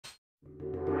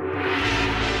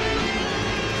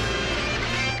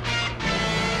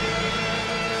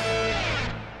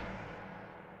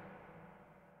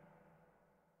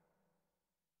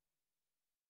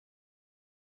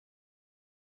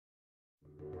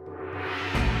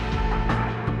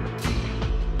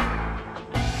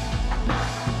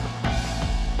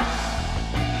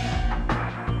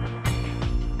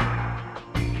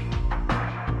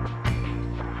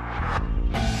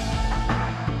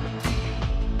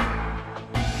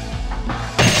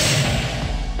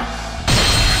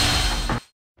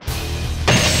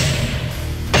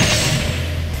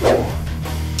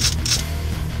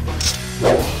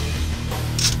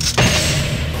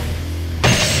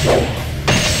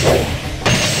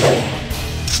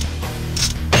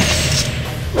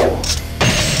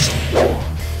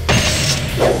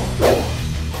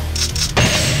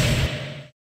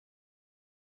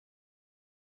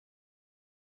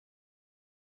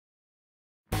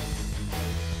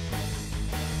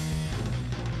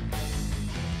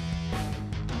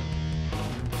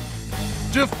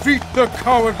Defeat the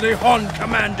cowardly Han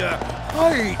commander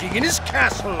hiding in his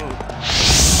castle.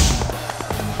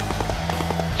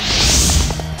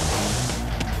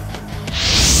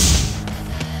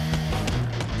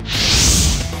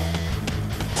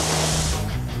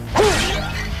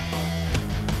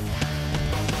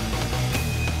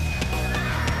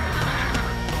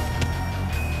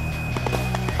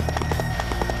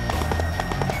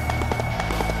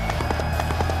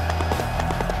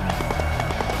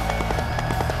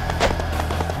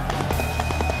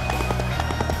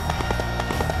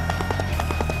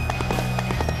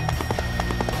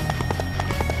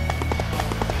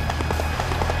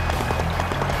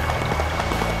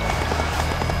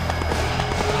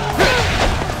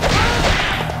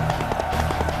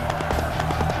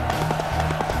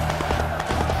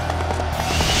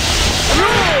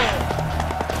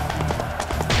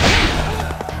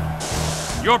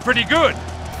 You're pretty good.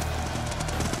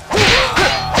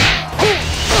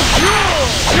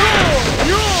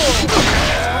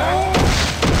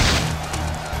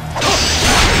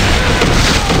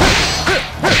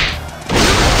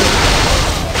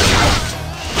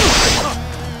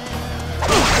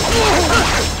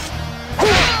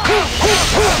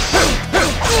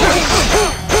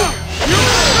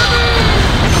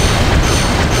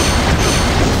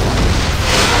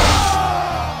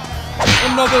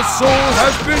 Another soul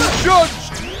has been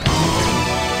judged!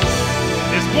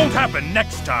 This won't happen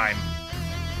next time.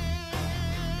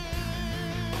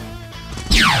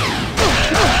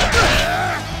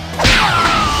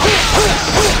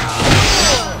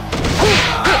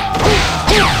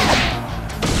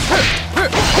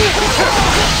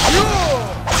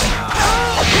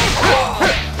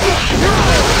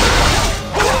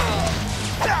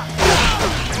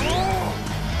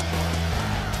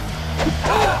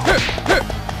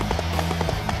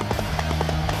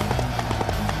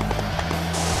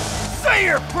 Say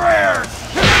your prayers!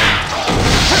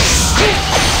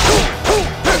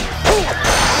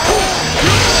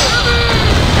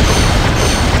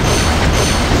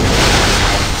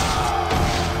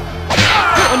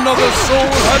 Another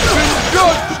soul has been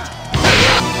judged!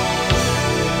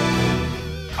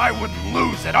 I wouldn't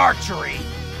lose at archery.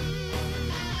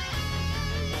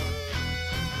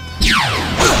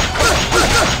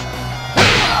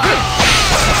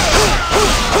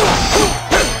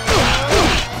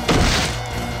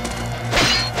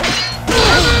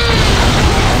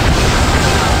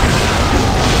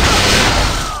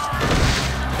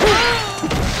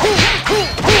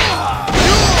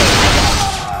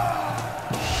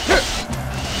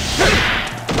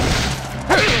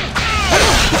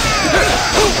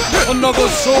 Another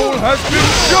soul has been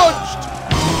judged!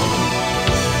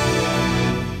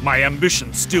 My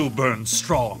ambition still burns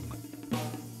strong.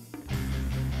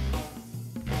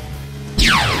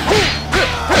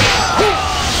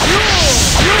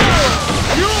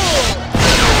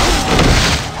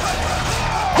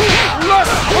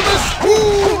 Lust for the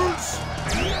schools!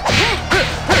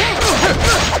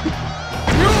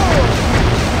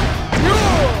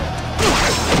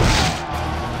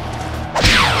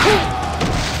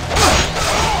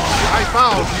 I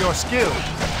bow to your skill.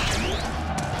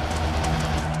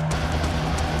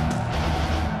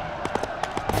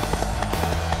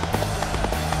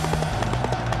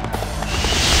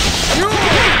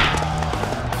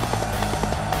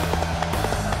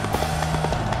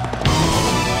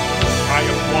 I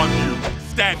have won you.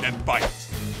 Stand and fight.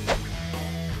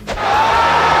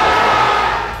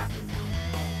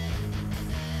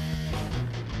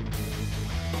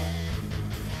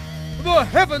 The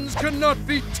heavens cannot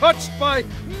be touched by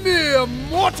mere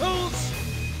mortals!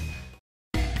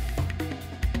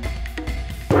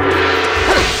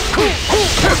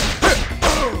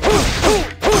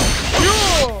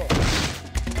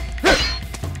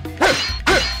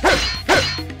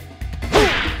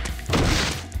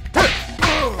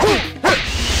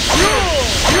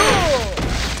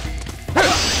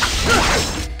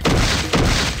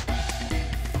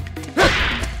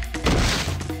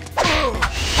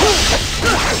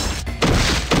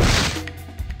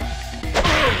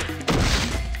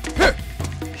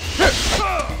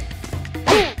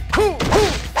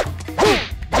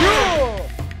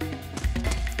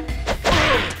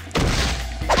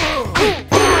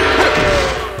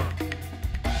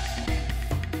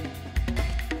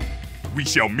 We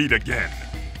shall meet again.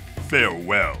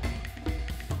 Farewell.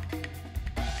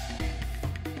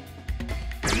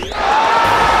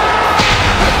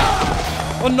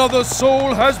 Another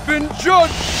soul has been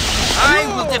judged! I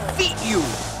will defeat you!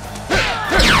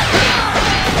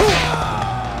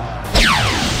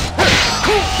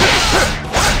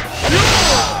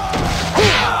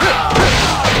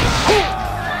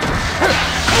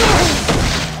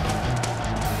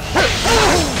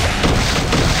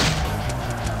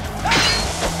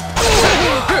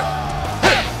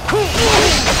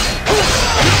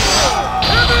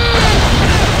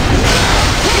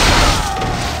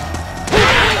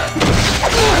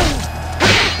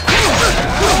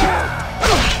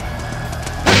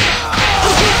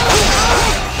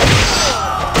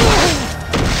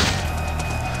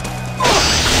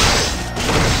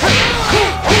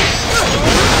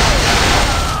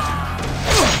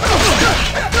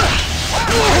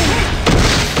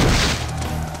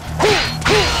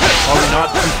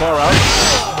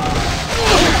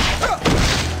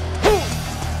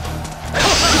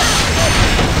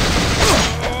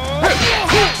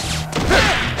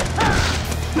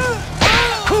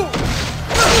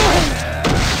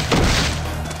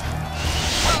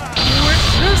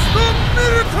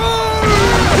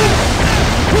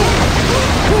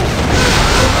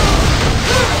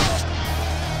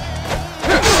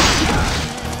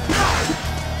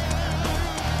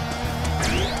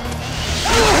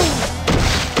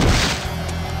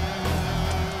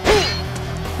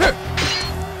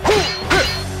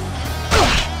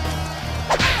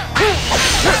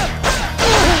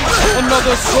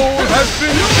 soul has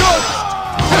been judged!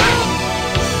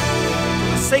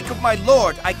 For the sake of my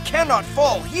lord, I cannot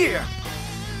fall here!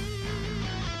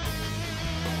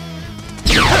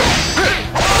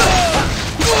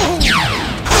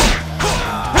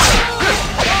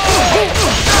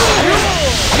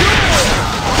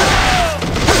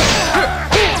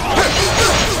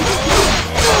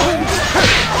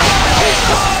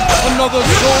 Another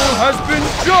soul has been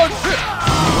judged!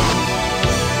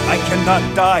 I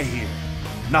cannot die here,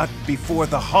 not before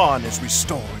the Han is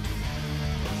restored.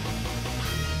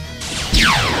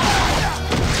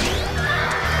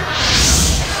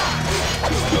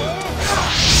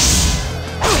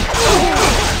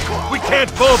 We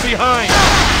can't fall behind!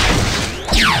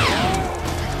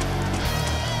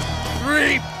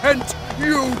 Repent,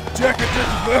 you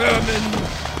decadent vermin!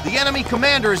 The enemy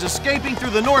commander is escaping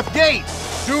through the north gate!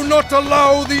 Do not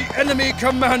allow the enemy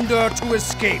commander to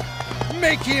escape!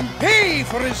 Make him pay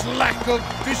for his lack of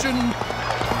vision!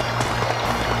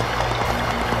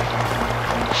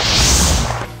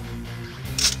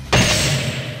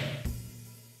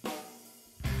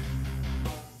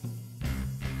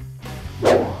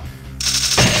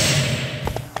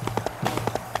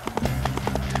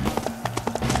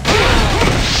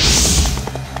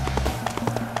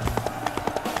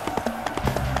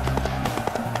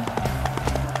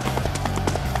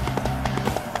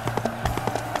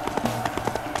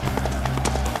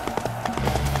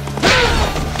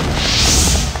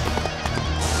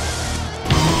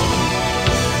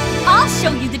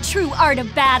 Show you the true art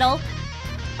of battle.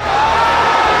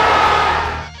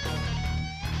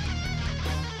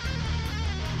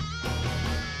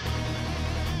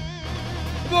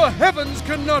 The heavens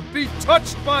cannot be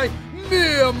touched by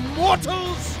mere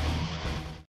mortals!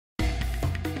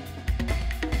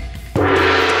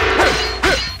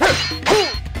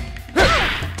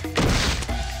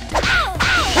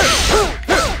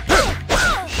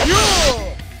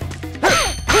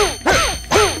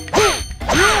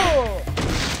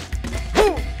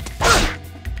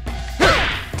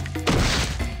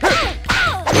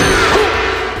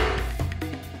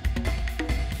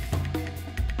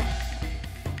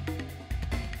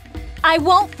 I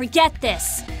won't forget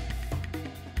this.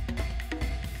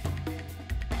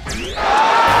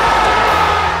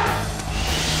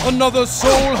 Another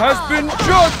soul has been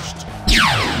judged!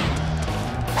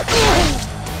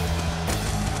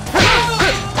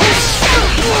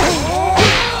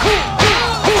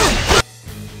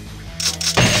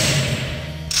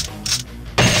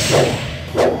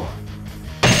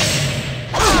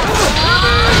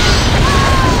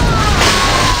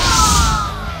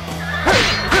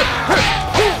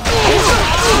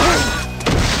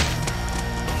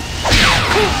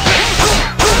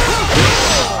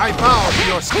 I bow to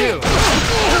your skill.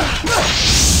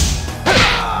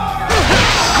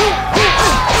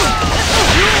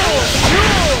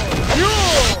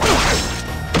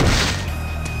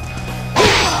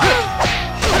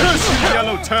 Curse you,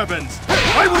 yellow turbans!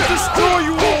 I will destroy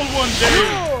you all one day!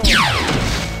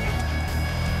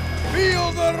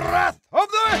 Feel the wrath of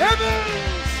the heavens!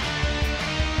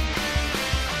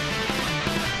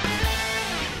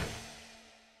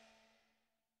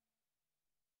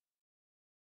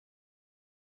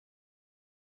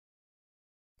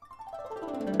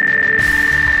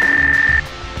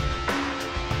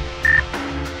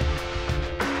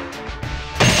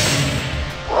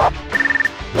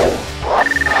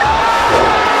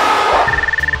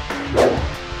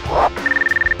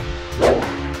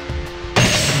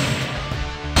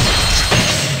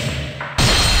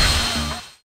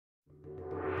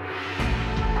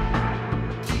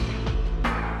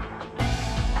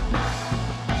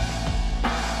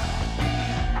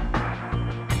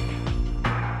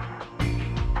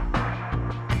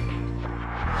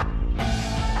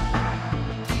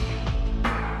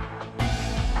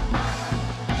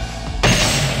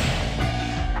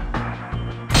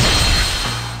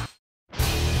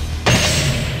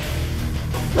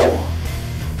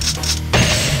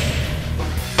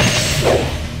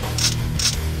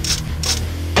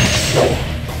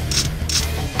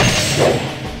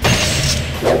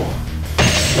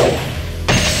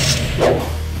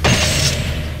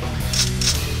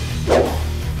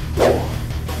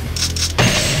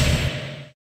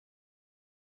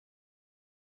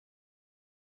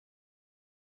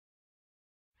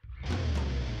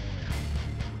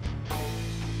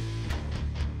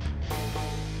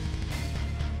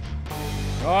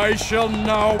 I shall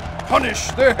now punish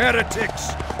the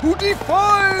heretics who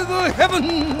defy the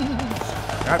heavens!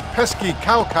 That pesky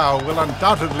Cao Cao will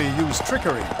undoubtedly use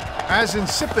trickery. As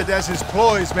insipid as his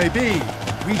ploys may be,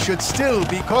 we should still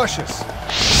be cautious.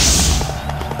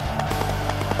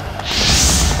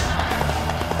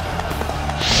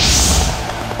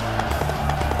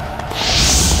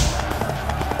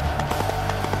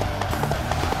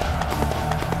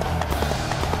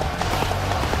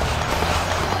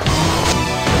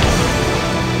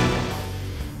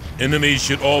 Enemies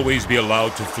should always be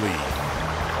allowed to flee.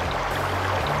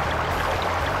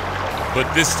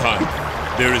 But this time,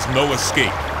 there is no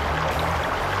escape.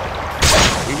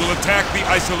 We will attack the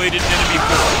isolated enemy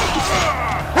force.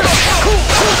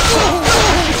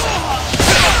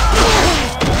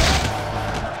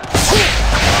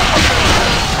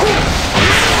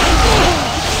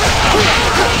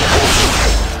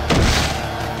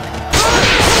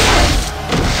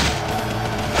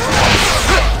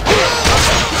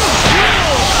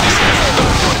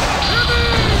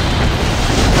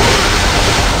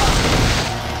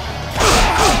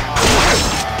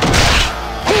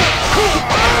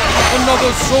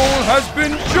 Another soul has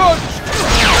been judged!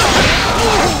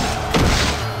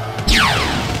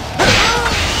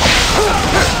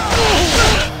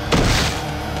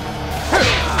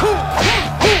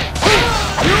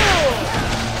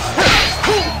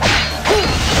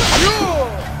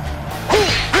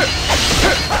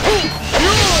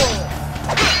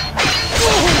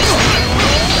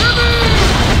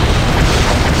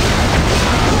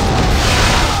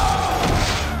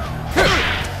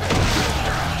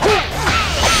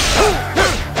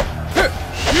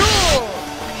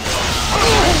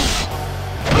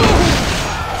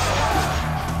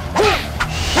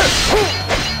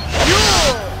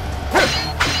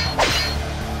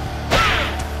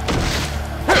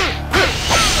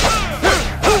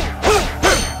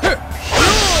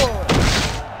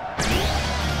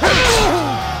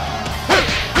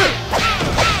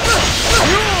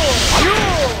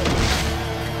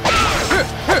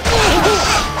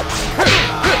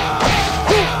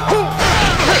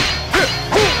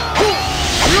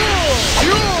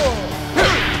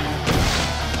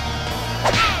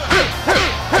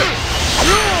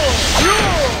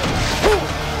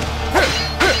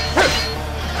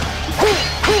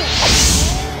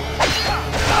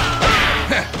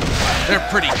 They're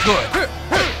pretty good.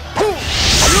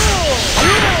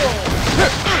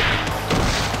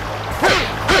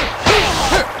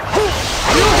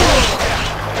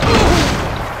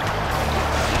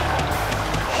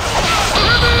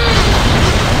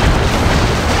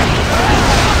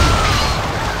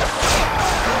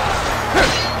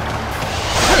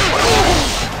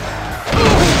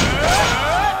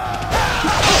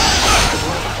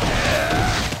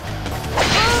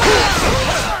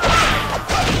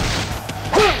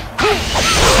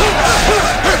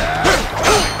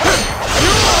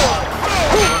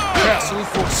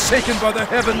 Forsaken by the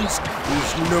heavens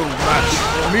is no match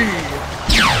for me.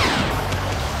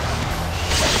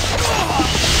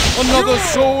 Another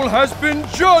soul has been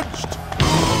judged.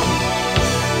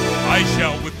 I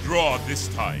shall withdraw this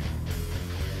time.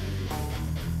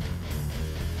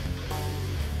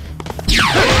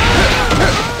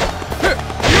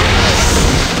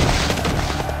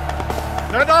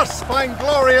 Let us find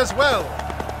glory as well.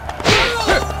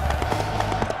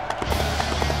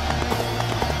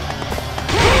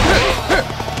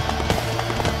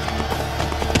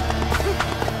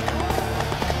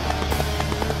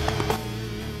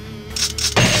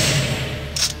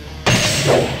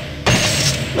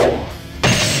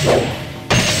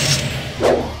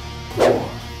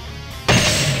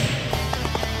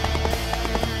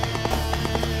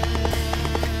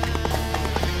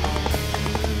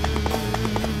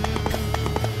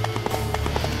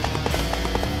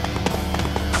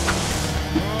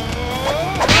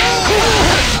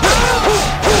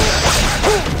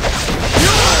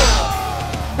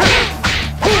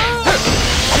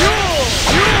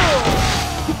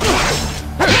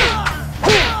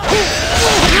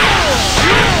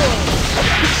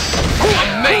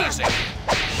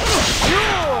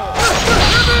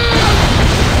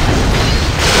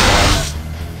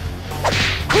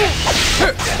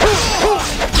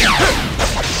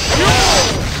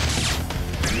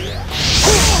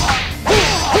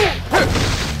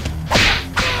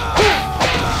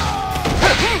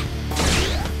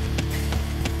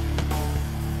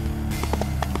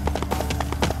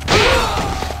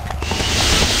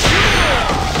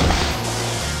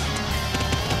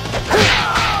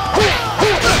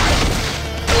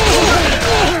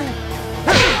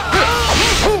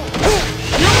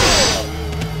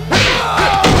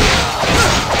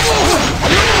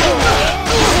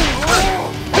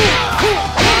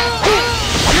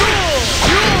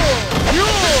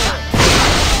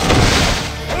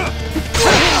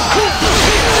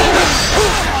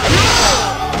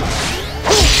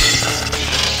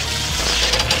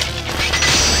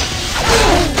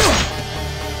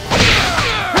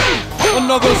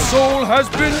 Another soul has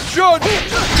been judged!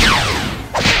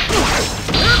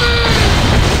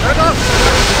 Let us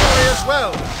find glory as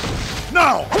well.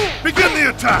 Now, begin the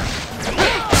attack!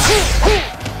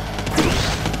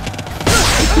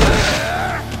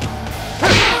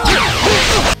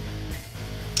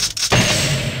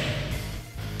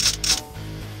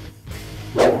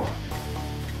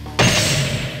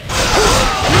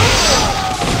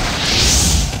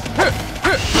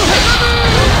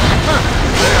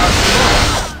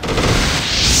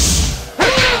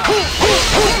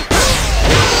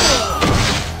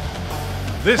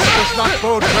 This does not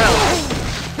bode well.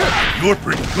 You're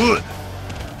pretty good.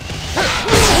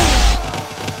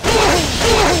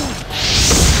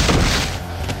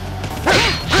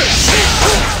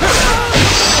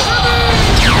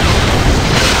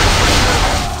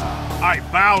 I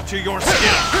bow to your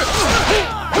skill.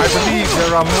 I believe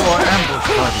there are more ambush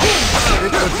parties.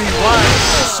 It would be wise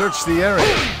to search the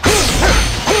area.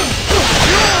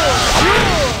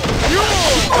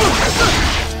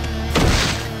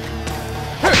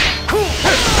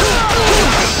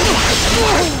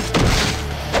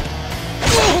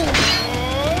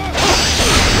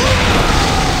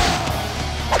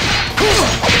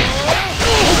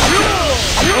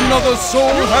 Another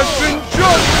soul has been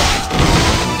judged!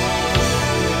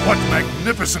 What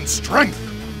magnificent strength!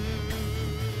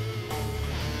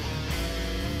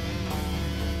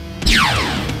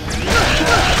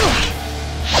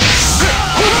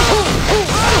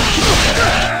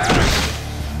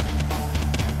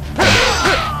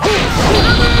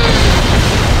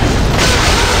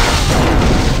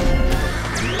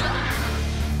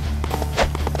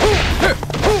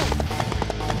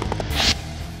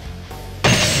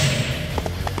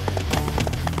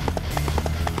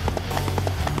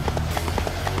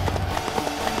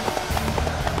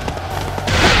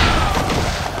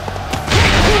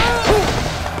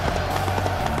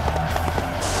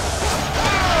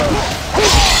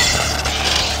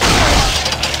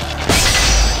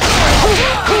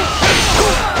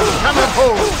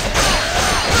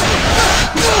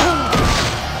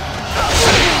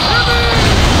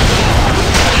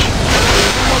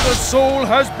 Another soul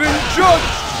has been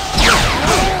judged!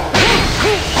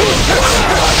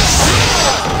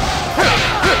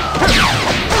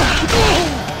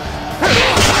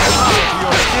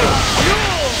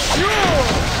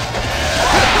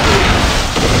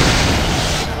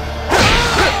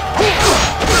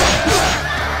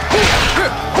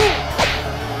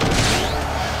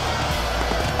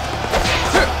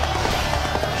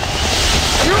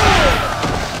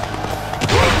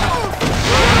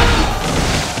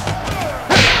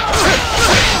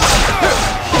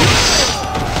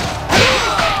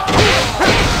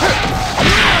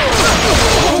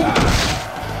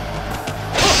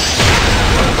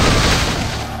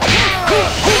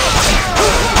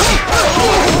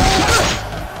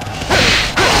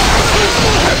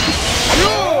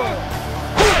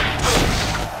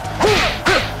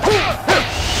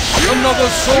 Another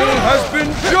soul has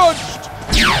been judged!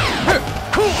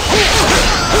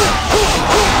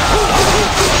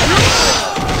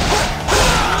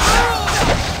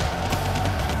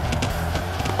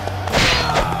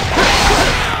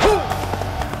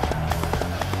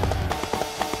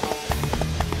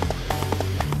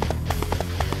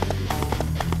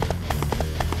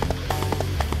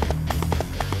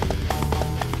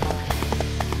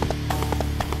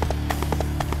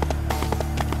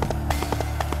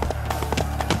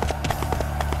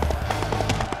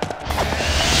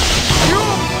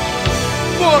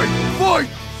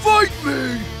 Fight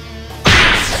me!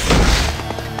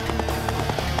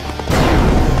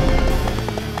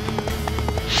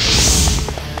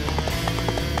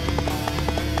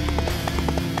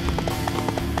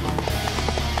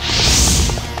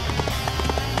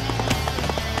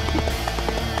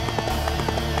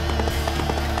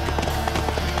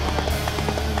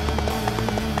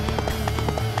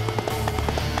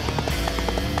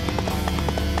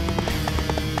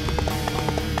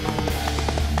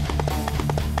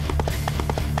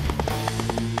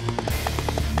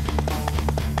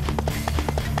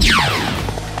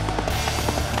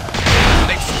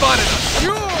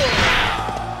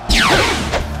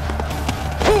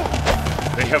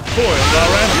 They have foiled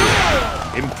our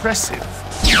ambush. Impressive.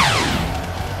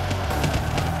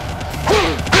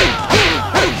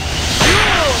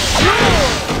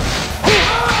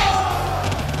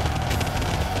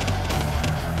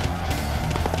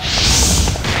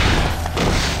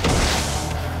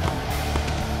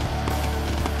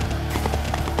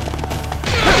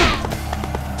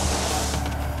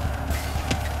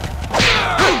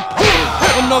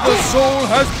 Another soul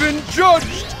has been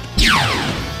judged!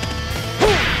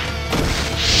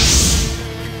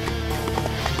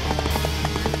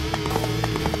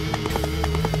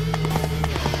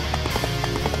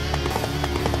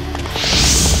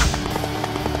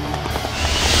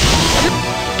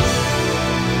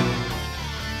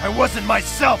 I wasn't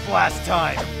myself last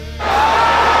time!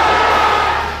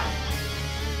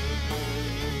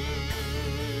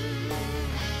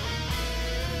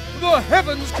 The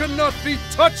heavens cannot be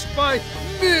touched by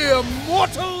mere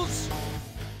mortals!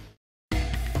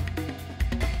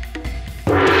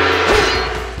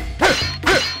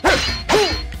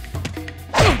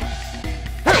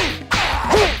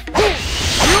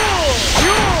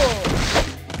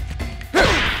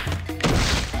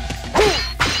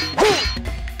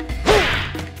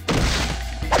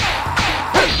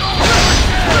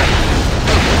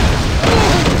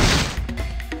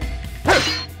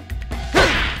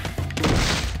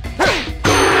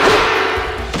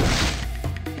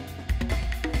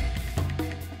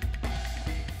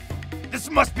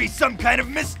 some kind of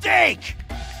mistake!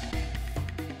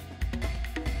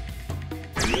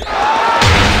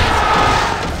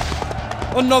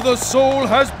 Another soul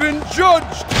has been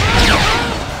judged!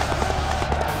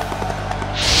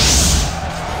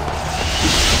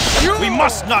 We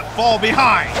must not fall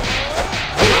behind!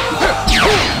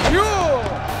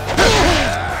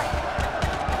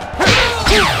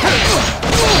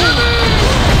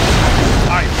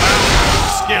 I found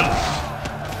skill!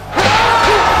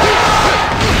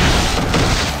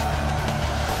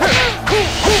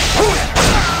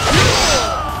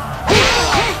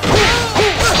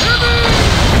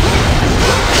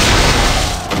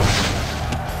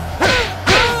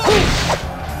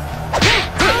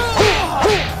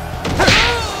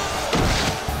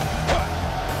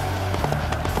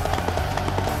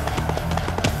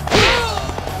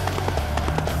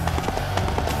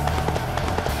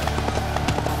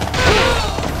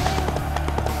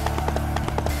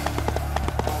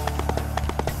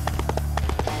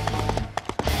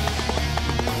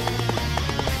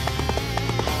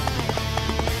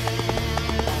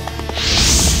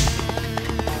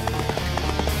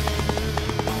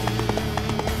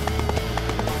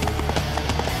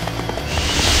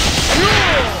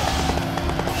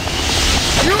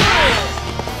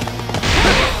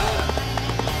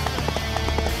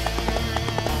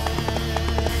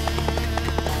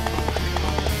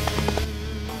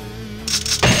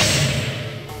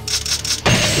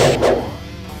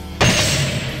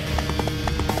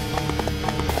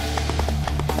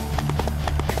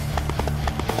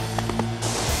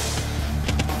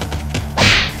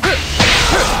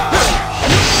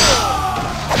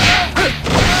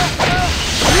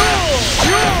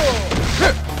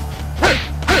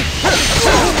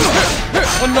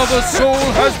 Another soul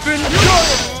has been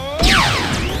judged!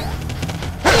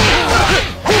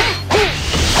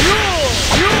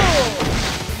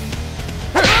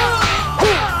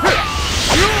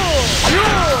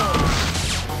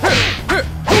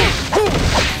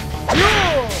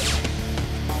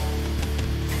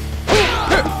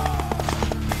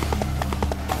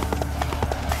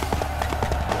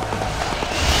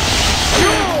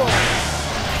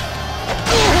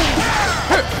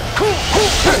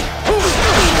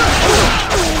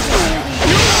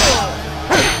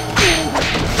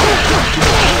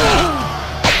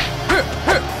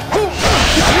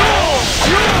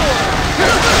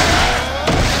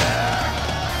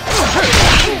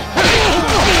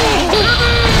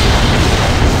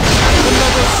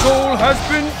 Has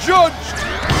been judged!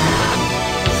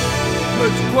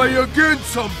 Let's play again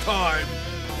sometime!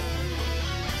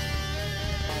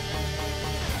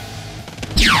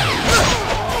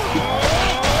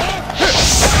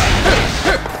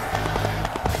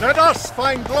 Let us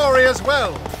find glory as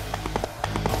well!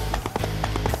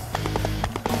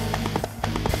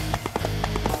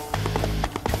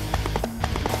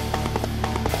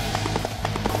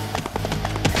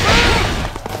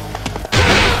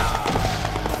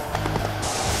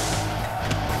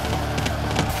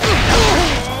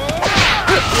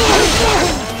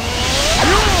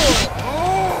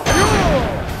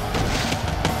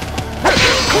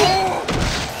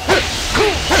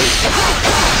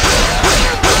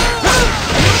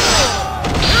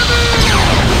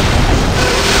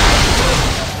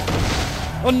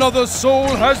 Another soul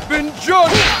has been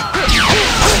judged!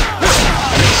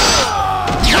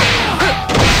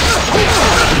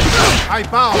 I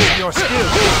bow to your skill!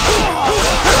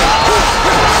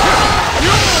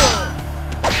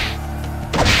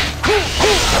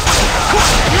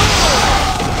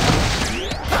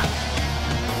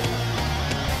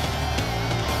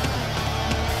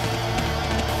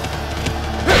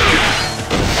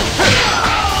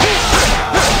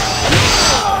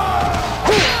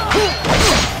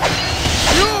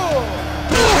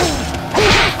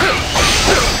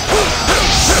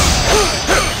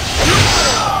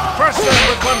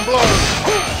 One blow!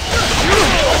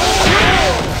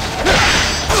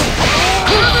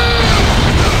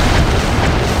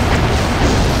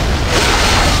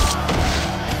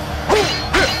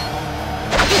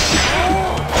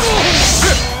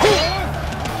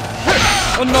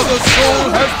 Another soul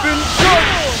has been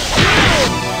judged!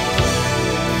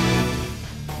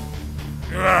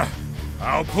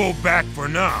 I'll pull back for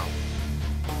now.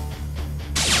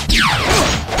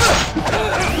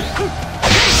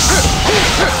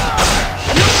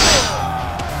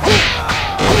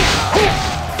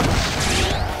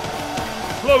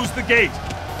 Close the gate!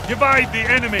 Divide the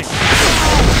enemy!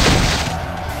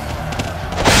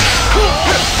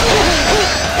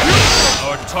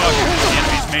 Our target is the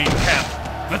enemy's main camp.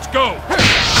 Let's go!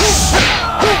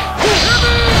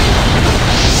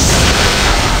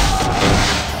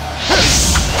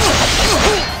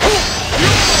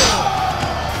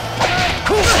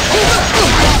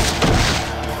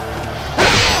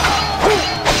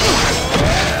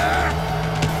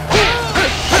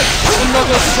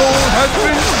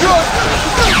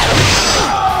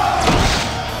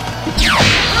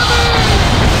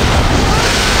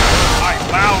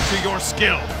 to your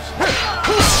skills.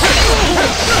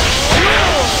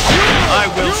 I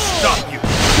will stop you.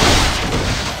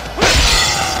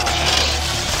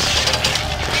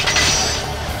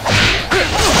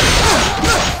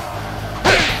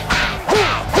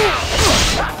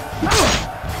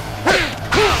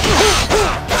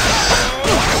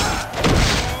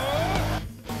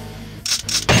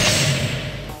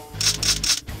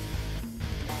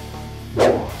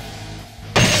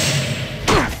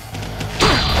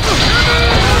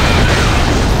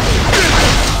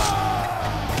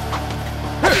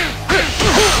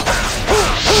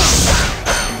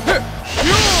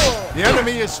 The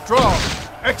enemy is strong.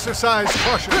 Exercise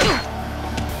caution.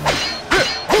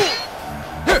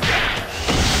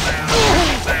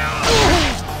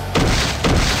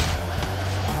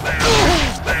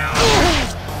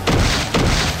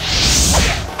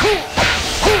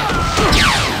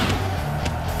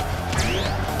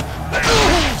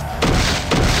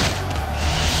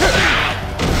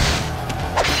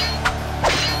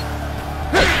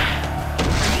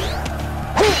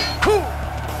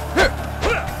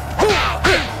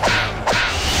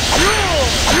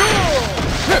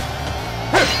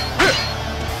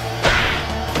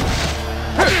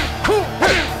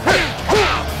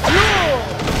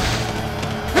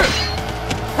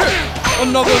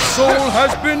 Another soul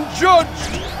has been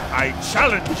judged! I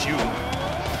challenge you.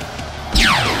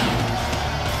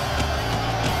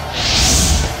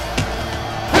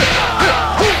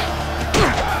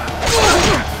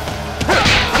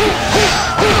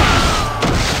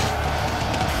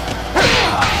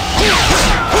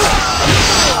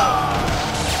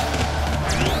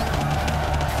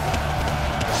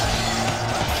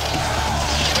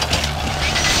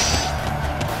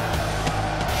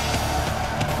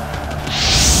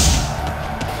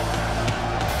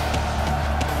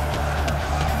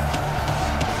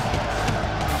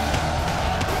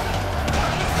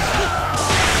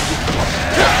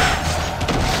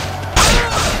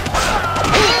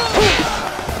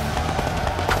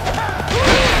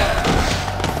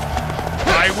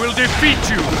 I will defeat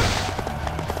you!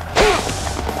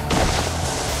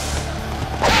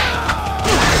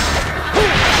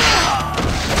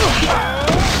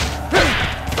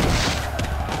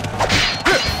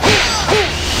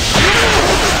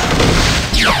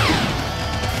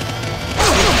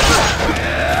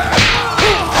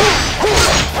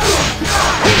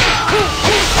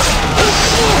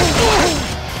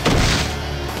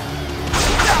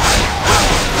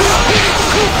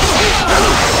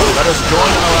 Let us join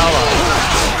our allies.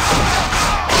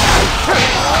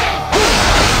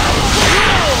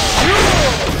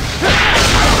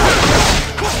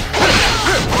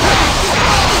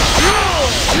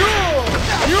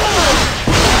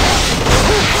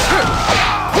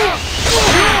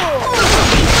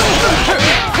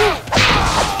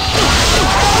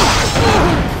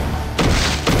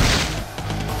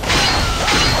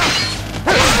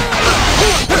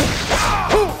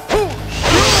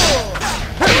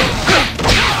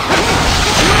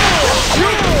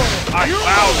 I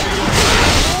bow to you.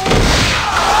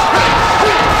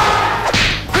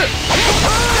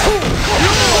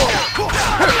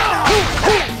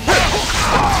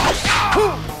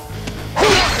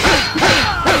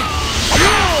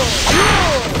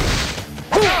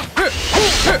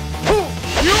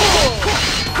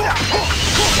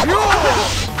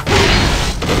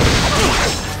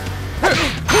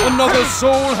 Another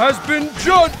soul has been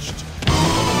judged!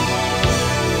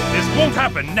 This won't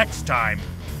happen next time.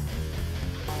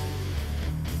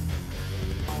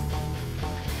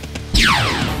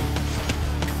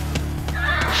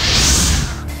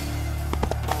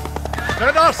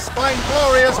 Let us find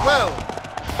glory as well.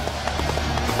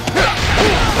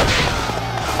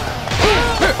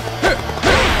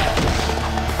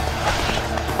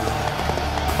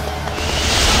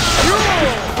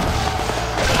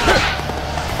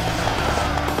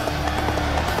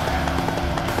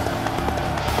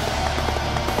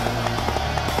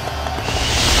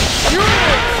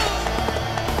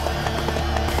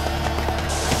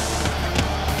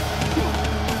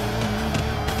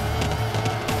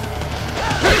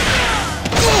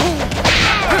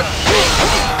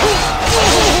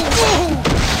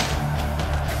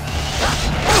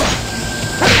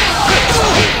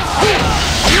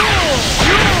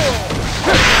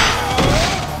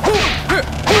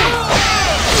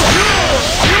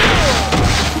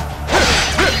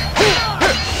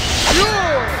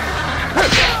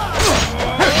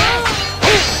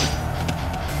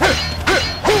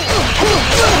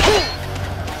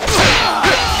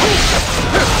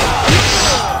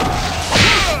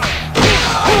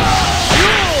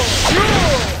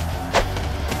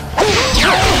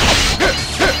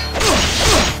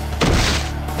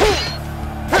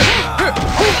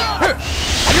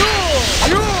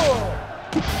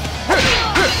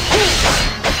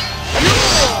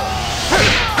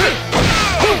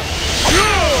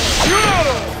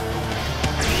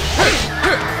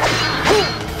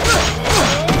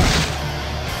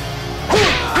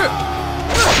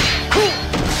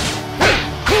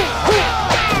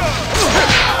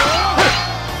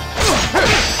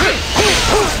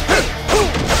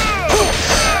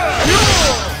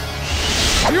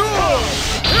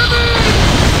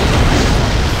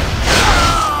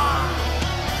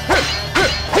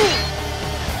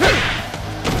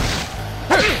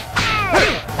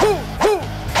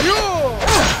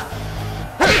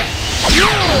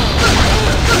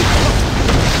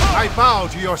 bow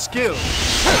to your skill.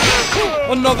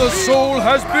 Another soul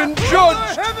has been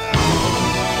judged!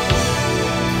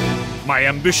 My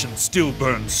ambition still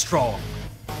burns strong.